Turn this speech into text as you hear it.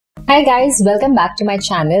Hi guys, welcome back to my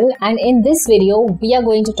channel, and in this video we are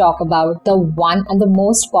going to talk about the one and the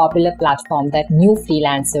most popular platform that new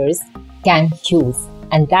freelancers can use,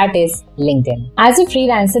 and that is LinkedIn. As a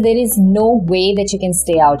freelancer, there is no way that you can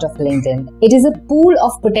stay out of LinkedIn. It is a pool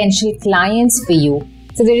of potential clients for you.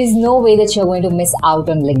 So there is no way that you're going to miss out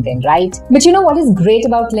on LinkedIn, right? But you know what is great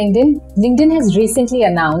about LinkedIn? LinkedIn has recently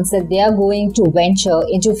announced that they are going to venture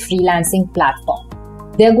into freelancing platform.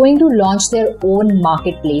 They are going to launch their own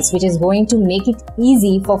marketplace, which is going to make it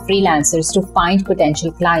easy for freelancers to find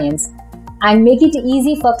potential clients and make it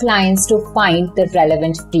easy for clients to find the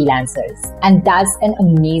relevant freelancers. And that's an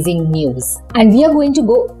amazing news. And we are going to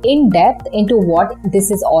go in depth into what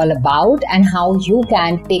this is all about and how you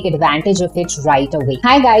can take advantage of it right away.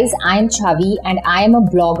 Hi guys, I am Chavi and I am a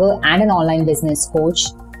blogger and an online business coach.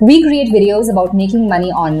 We create videos about making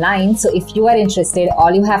money online, so if you are interested,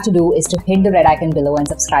 all you have to do is to hit the red icon below and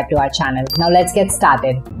subscribe to our channel. Now let's get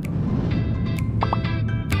started.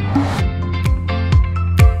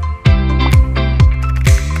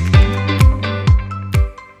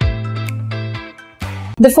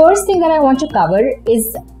 The first thing that I want to cover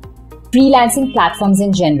is freelancing platforms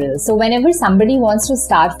in general. So whenever somebody wants to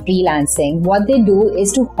start freelancing, what they do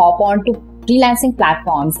is to hop on to freelancing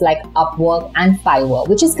platforms like Upwork and Fiverr,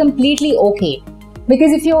 which is completely okay.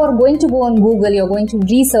 Because if you're going to go on Google, you're going to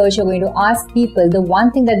research, you're going to ask people, the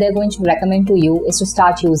one thing that they're going to recommend to you is to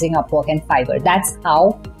start using Upwork and Fiverr. That's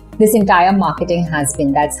how this entire marketing has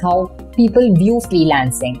been. That's how people view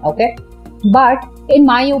freelancing, okay? But in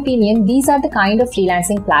my opinion, these are the kind of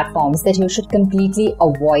freelancing platforms that you should completely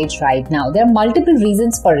avoid right now. There are multiple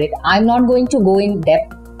reasons for it. I'm not going to go in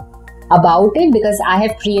depth about it because I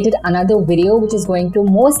have created another video which is going to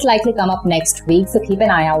most likely come up next week, so keep an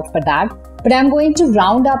eye out for that. But I'm going to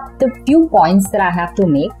round up the few points that I have to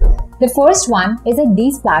make. The first one is that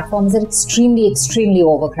these platforms are extremely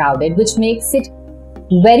overcrowded, which makes it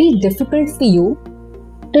very difficult for you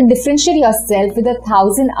to differentiate yourself with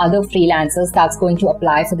 1,000 other freelancers that's going to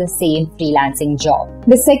apply for the same freelancing job.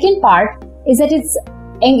 The second part is that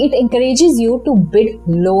it encourages you to bid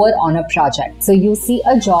lower on a project. So you see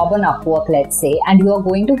a job on Upwork, let's say, and you are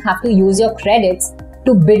going to have to use your credits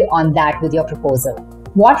to bid on that with your proposal.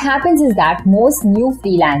 What happens is that most new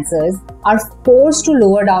freelancers are forced to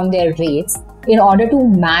lower down their rates in order to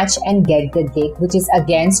match and get the gig, which is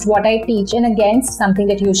against what I teach and against something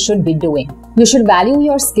that you should be doing. You should value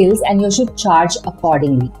your skills and you should charge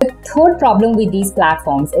accordingly. The third problem with these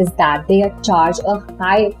platforms is that they charge a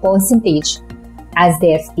high percentage as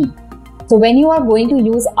their fee. So when you are going to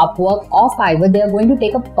use Upwork or Fiverr, they are going to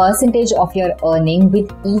take a percentage of your earning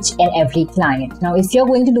with each and every client. Now, if you're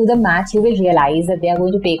going to do the math, you will realize that they are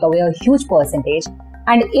going to take away a huge percentage.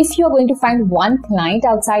 And if you're going to find one client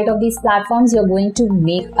outside of these platforms, you're going to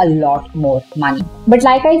make a lot more money. But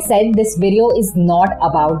like I said, this video is not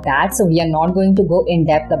about that. So we are not going to go in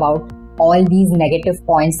depth about all these negative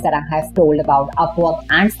points that I have told about Upwork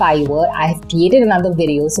and Fiverr. I have created another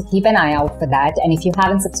video, so keep an eye out for that. And if you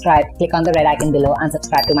haven't subscribed, click on the red icon below and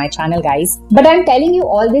subscribe to my channel, guys. But I'm telling you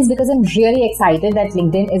all this because I'm really excited that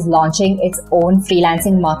LinkedIn is launching its own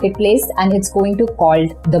freelancing marketplace, and it's going to be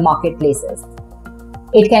called the Marketplaces.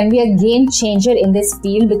 It can be a game changer in this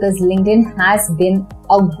field because LinkedIn has been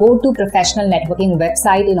a go-to professional networking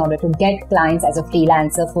website in order to get clients as a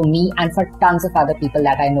freelancer for me and for tons of other people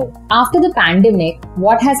that I know. After the pandemic,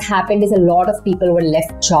 what has happened is a lot of people were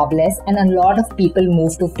left jobless and a lot of people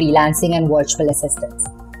moved to freelancing and virtual assistants.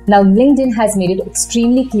 Now, LinkedIn has made it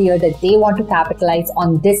extremely clear that they want to capitalize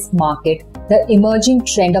on this market, the emerging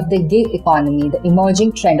trend of the gig economy, the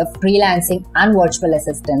emerging trend of freelancing and virtual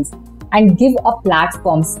assistants, and give a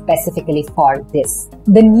platform specifically for this.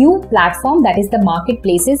 The new platform, that is the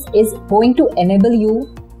Marketplaces, is going to enable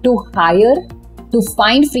you to hire, to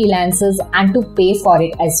find freelancers and to pay for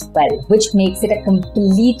it as well, which makes it a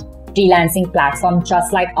complete freelancing platform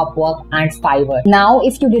just like Upwork and Fiverr. Now,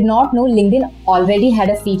 if you did not know, LinkedIn already had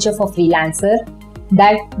a feature for freelancer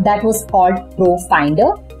that was called Pro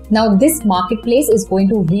Finder. Now, this marketplace is going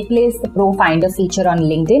to replace the Pro Finder feature on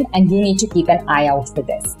LinkedIn, and you need to keep an eye out for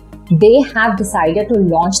this. They have decided to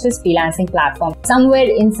launch this freelancing platform somewhere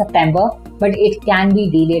in September, but it can be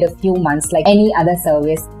delayed a few months like any other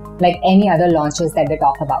service, like any other launches that they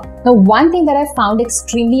talk about. Now, one thing that I found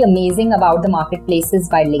extremely amazing about the Marketplaces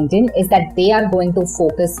by LinkedIn is that they are going to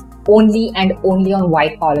focus only on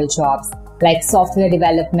white-collar jobs like software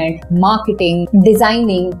development, marketing,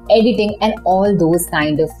 designing, editing, and all those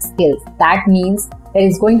kind of skills. That means that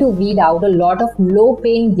it's going to weed out a lot of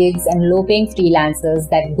low-paying gigs and low-paying freelancers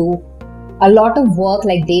that do a lot of work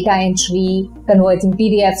like data entry, converting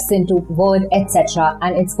PDFs into Word, etc.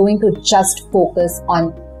 And it's going to just focus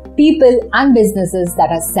on people and businesses that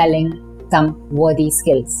are selling some worthy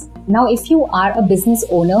skills. Now, if you are a business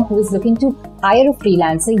owner who is looking to hire a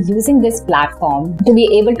freelancer using this platform to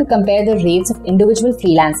be able to compare the rates of individual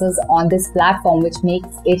freelancers on this platform, which makes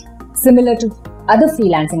it similar to other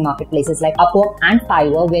freelancing marketplaces like Upwork and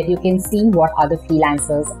Fiverr, where you can see what other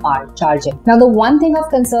freelancers are charging. Now, the one thing of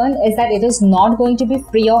concern is that it is not going to be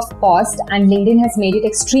free of cost, and LinkedIn has made it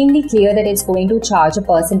extremely clear that it's going to charge a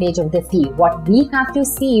percentage of the fee. What we have to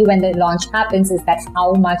see when the launch happens is that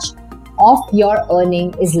how much of your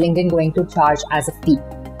earning is LinkedIn going to charge as a fee,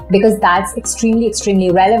 because that's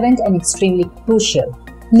extremely relevant and extremely crucial.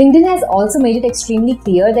 LinkedIn has also made it extremely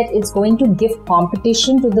clear that it's going to give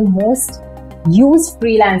competition to the most used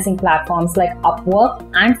freelancing platforms like Upwork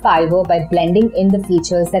and Fiverr by blending in the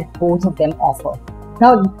features that both of them offer.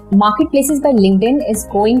 Now, Marketplaces by LinkedIn is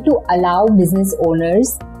going to allow business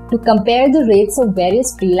owners to compare the rates of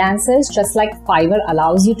various freelancers, just like Fiverr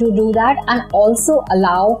allows you to do that, and also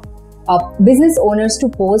allow business owners to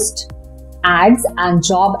post ads and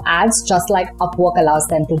job ads just like Upwork allows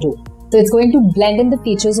them to do. So it's going to blend in the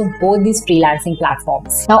features of both these freelancing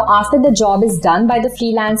platforms. Now, after the job is done by the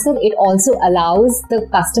freelancer, it also allows the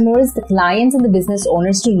customers, the clients, and the business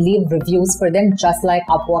owners to leave reviews for them just like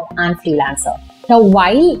Upwork and Freelancer. Now,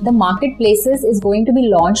 while the marketplaces is going to be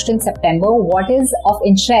launched in September, what is of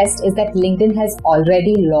interest is that LinkedIn has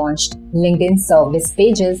already launched LinkedIn service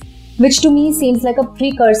pages, which to me seems like a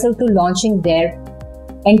precursor to launching their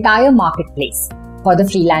entire marketplace for the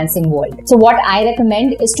freelancing world. So what I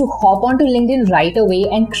recommend is to hop onto LinkedIn right away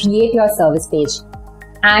and create your service page,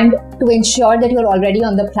 and to ensure that you're already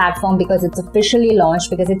on the platform because it's officially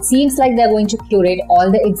launched, because it seems like they're going to curate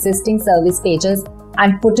all the existing service pages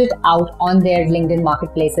and put it out on their LinkedIn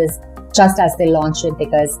marketplaces just as they launch it,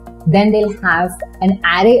 because then they'll have an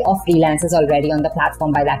array of freelancers already on the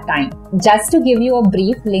platform by that time. Just to give you a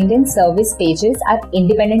brief, LinkedIn service pages are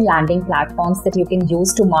independent landing platforms that you can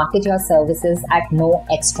use to market your services at no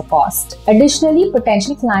extra cost. Additionally,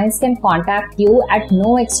 potential clients can contact you at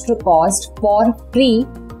no extra cost for free,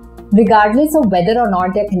 regardless of whether or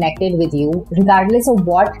not they're connected with you, regardless of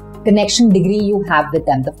what connection degree you have with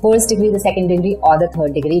them. The first degree, the second degree, or the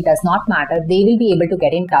third degree does not matter. They will be able to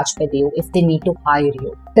get in touch with you if they need to hire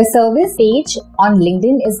you. The service page on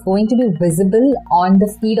LinkedIn is going to be visible on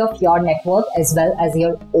the feed of your network as well as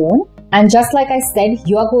your own. And just like I said,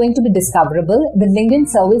 you are going to be discoverable. The LinkedIn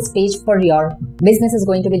service page for your business is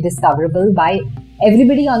going to be discoverable by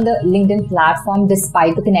everybody on the LinkedIn platform,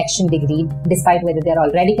 despite the connection degree, despite whether they're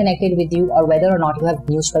already connected with you or whether or not you have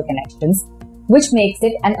mutual connections, which makes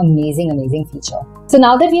it an amazing feature. So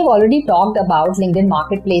now that we have already talked about LinkedIn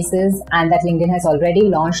marketplaces and that LinkedIn has already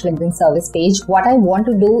launched LinkedIn service page, what I want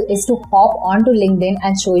to do is to hop onto LinkedIn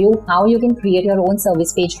and show you how you can create your own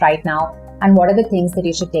service page right now and what are the things that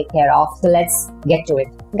you should take care of. So let's get to it.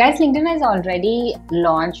 Guys, LinkedIn has already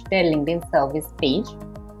launched their LinkedIn service page.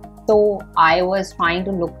 So I was trying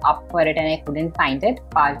to look up for it and I couldn't find it,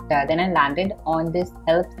 but then I landed on this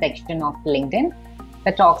help section of LinkedIn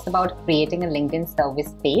that talks about creating a LinkedIn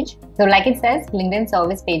service page. So like it says, LinkedIn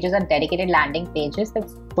service pages are dedicated landing pages that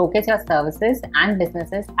showcase your services and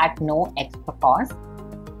businesses at no extra cost.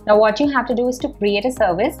 Now what you have to do is to create a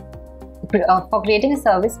service. For creating a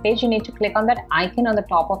service page, you need to click on that icon on the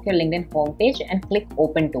top of your LinkedIn homepage and click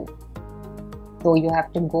Open To. So you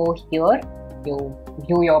have to go here, you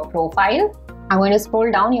view your profile. I'm going to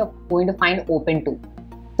scroll down, you're going to find Open To.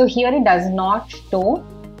 So here it does not show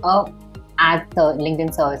at the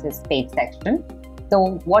LinkedIn services page section.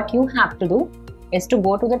 So what you have to do is to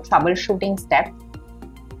go to the troubleshooting step,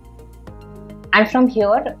 and from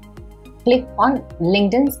here click on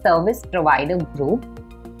LinkedIn service provider group,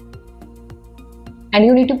 and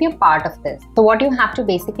you need to be a part of this. So what you have to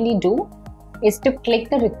basically do is to click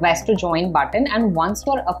the request to join button, and once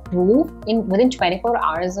you're approved, within 24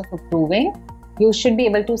 hours of approving, you should be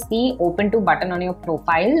able to see Open To button on your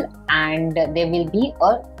profile, and there will be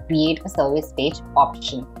a create a service page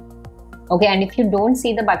option. Okay, and if you don't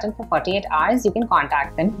see the button for 48 hours, you can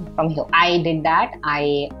contact them from here. I did that.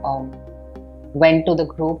 I went to the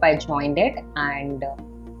group, I joined it, and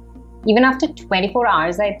even after 24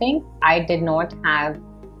 hours, I think, I did not have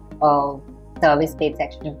a service page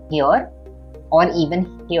section here or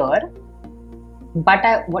even here.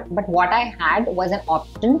 But what I had was an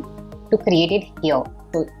option to create it here.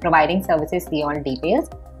 So providing services beyond details.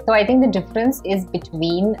 So I think the difference is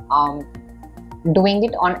between doing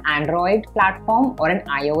it on Android platform or an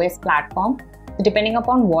iOS platform. So depending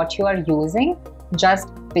upon what you are using, just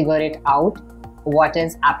figure it out what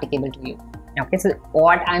is applicable to you. Okay, so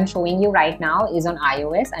what I'm showing you right now is on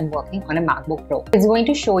iOS. I'm working on a MacBook Pro. It's going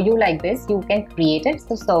to show you like this. You can create it.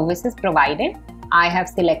 So services provided. I have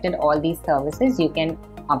selected all these services. You can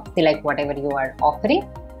select whatever you are offering.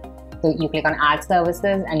 So you click on add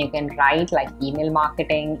services and you can write like email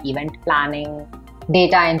marketing, event planning,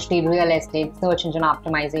 data entry, real estate, search engine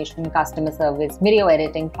optimization, customer service, video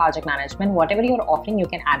editing, project management, whatever you're offering, you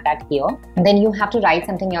can add that here. And then you have to write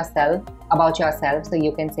something yourself about yourself. So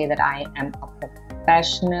you can say that I am a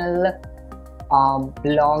professional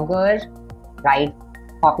blogger,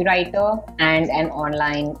 copywriter, and an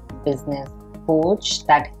online business coach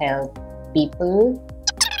that helps people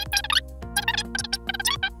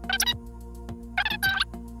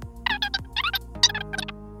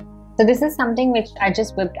So this is something which I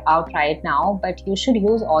just whipped out right now, but you should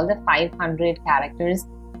use all the 500 characters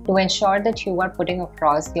to ensure that you are putting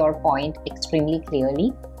across your point extremely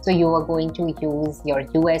clearly. So you are going to use your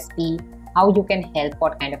USP, how you can help,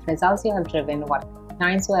 what kind of results you have driven, what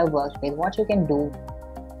clients you have worked with, what you can do,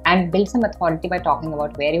 and build some authority by talking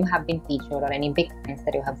about where you have been featured or any big clients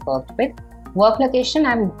that you have worked with. Work location,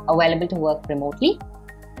 I'm available to work remotely.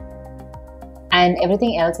 And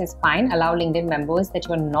everything else is fine. Allow LinkedIn members that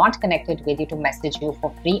you are not connected with you to message you for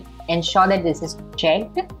free. Ensure that this is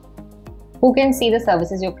checked. Who can see the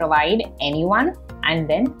services you provide? Anyone. And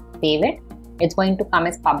then save it. It's going to come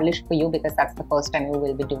as published for you because that's the first time you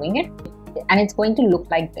will be doing it. And it's going to look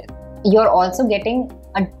like this. You're also getting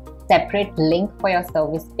a separate link for your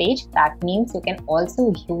service page. That means you can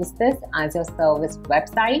also use this as your service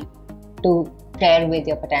website to share with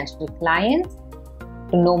your potential clients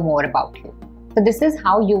to know more about you. So this is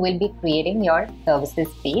how you will be creating your services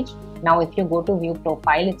page. Now, if you go to view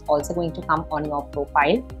profile, it's also going to come on your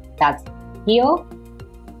profile. That's here.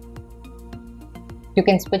 You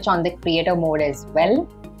can switch on the creator mode as well.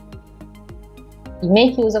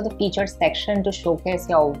 Make use of the featured section to showcase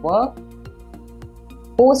your work.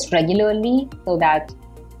 Post regularly so that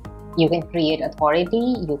you can create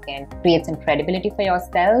authority, you can create some credibility for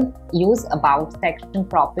yourself, use about section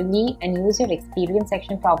properly and use your experience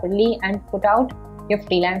section properly, and put out your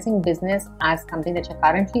freelancing business as something that you're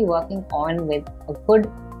currently working on with a good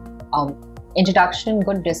introduction,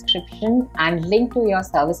 good description, and link to your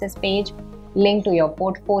services page, link to your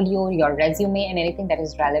portfolio, your resume, and anything that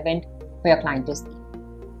is relevant for your client to see.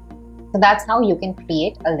 So that's how you can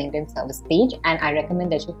create a LinkedIn service page, and I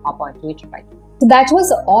recommend that you hop onto it right now. So that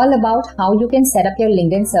was all about how you can set up your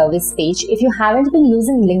LinkedIn service page. If you haven't been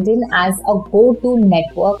using LinkedIn as a go-to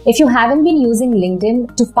network, if you haven't been using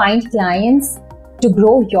LinkedIn to find clients, to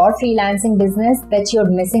grow your freelancing business, that you're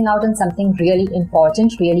missing out on something really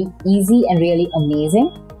important, really easy, and really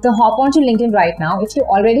amazing. So hop onto LinkedIn right now. If you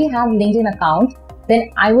already have LinkedIn account, then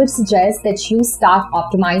I would suggest that you start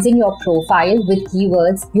optimizing your profile with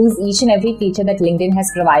keywords. Use each and every feature that LinkedIn has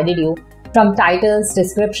provided you, from titles,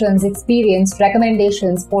 descriptions, experience,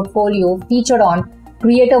 recommendations, portfolio, featured on,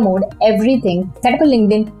 creator mode, everything. Set up a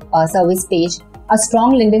LinkedIn service page, a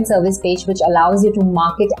strong LinkedIn service page which allows you to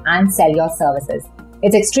market and sell your services.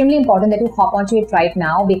 It's extremely important that you hop onto it right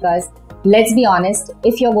now because let's be honest,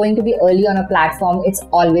 if you're going to be early on a platform, it's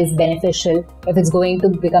always beneficial if it's going to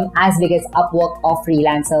become as big as Upwork or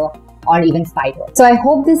Freelancer or even Fiverr. So I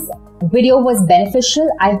hope this video was beneficial.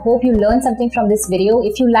 I hope you learned something from this video.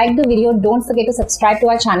 If you liked the video, don't forget to subscribe to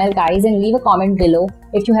our channel, guys, and leave a comment below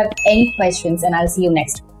if you have any questions, and I'll see you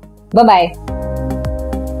next. Bye-bye.